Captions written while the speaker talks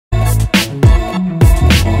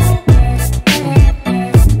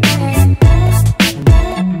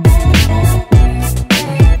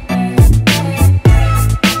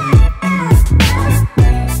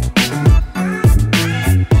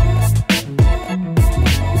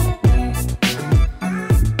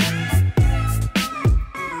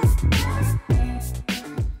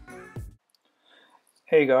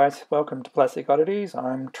Hey guys, welcome to Plastic Oddities.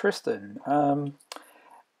 I'm Tristan.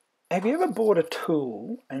 Have you ever bought a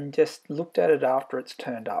tool and just looked at it after it's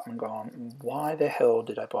turned up and gone, why the hell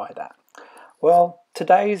did I buy that? Well,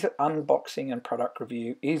 today's unboxing and product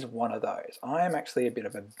review is one of those. I am actually a bit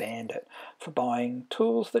of a bandit for buying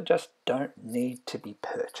tools that just don't need to be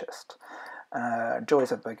purchased.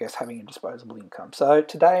 Joys of, I guess, having a disposable income. So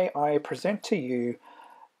today I present to you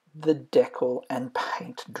the Decal and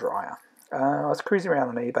paint dryer. I was cruising around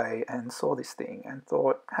on eBay and saw this thing and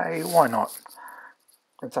thought, hey, why not?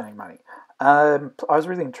 It's only money. I was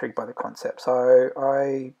really intrigued by the concept, so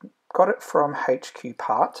I got it from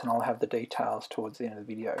HQOParts, and I'll have the details towards the end of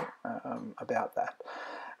the video about that.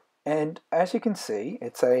 And as you can see,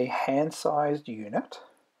 it's a hand-sized unit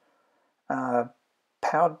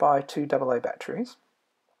powered by two AA batteries,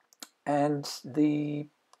 and the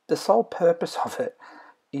sole purpose of it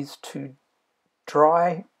is to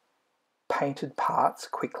dry painted parts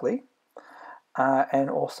quickly, and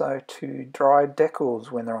also to dry decals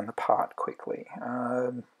when they're on the part quickly.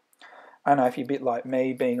 I don't know if you're a bit like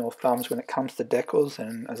me, being all thumbs when it comes to decals,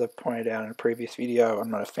 and as I pointed out in a previous video, I'm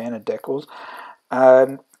not a fan of decals.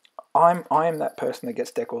 I am that person that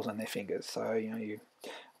gets decals on their fingers. So you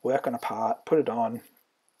work on a part, put it on,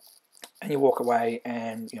 and you walk away,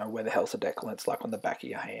 and where the hell's the decal? And it's like on the back of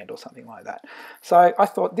your hand or something like that. So I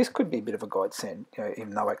thought this could be a bit of a godsend,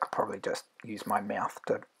 even though I could probably just use my mouth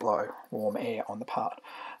to blow warm air on the part.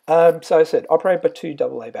 So I said, operated by two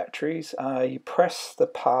AA batteries. You press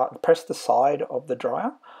the side of the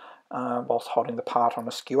dryer whilst holding the part on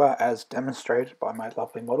a skewer, as demonstrated by my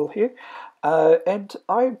lovely model here. And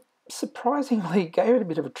I surprisingly gave it a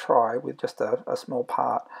bit of a try with just a small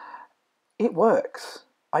part. It works.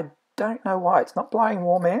 I don't know why. It's not blowing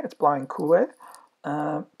warm air, it's blowing cool air,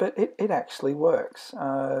 but it actually works.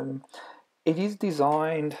 It is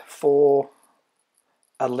designed for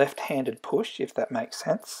a left-handed push, if that makes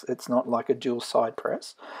sense. It's not like a dual side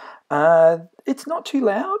press. It's not too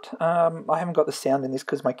loud. I haven't got the sound in this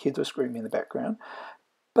because my kids were screaming in the background.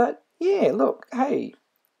 But yeah, look, hey,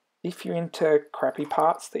 if you're into crappy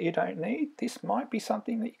parts that you don't need, this might be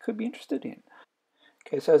something that you could be interested in.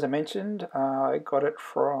 Okay, so as I mentioned, I got it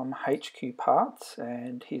from HQOParts,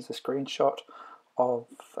 and here's a screenshot of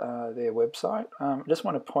their website. I just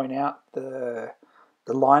want to point out the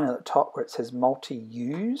line at the top where it says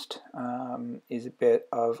multi-used is a bit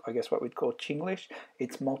of, I guess, what we'd call Chinglish.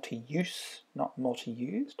 It's multi-use, not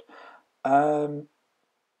multi-used. Yeah,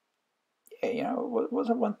 it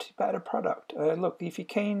wasn't one too bad a product. Look, if you're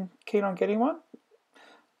keen on getting one,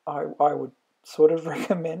 I would sort of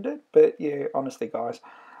recommend it, but yeah, honestly guys,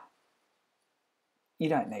 you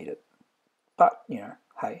don't need it, but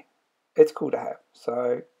hey, it's cool to have.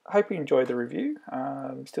 So I hope you enjoyed the review.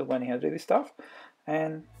 I'm still learning how to do this stuff,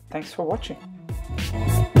 and thanks for watching.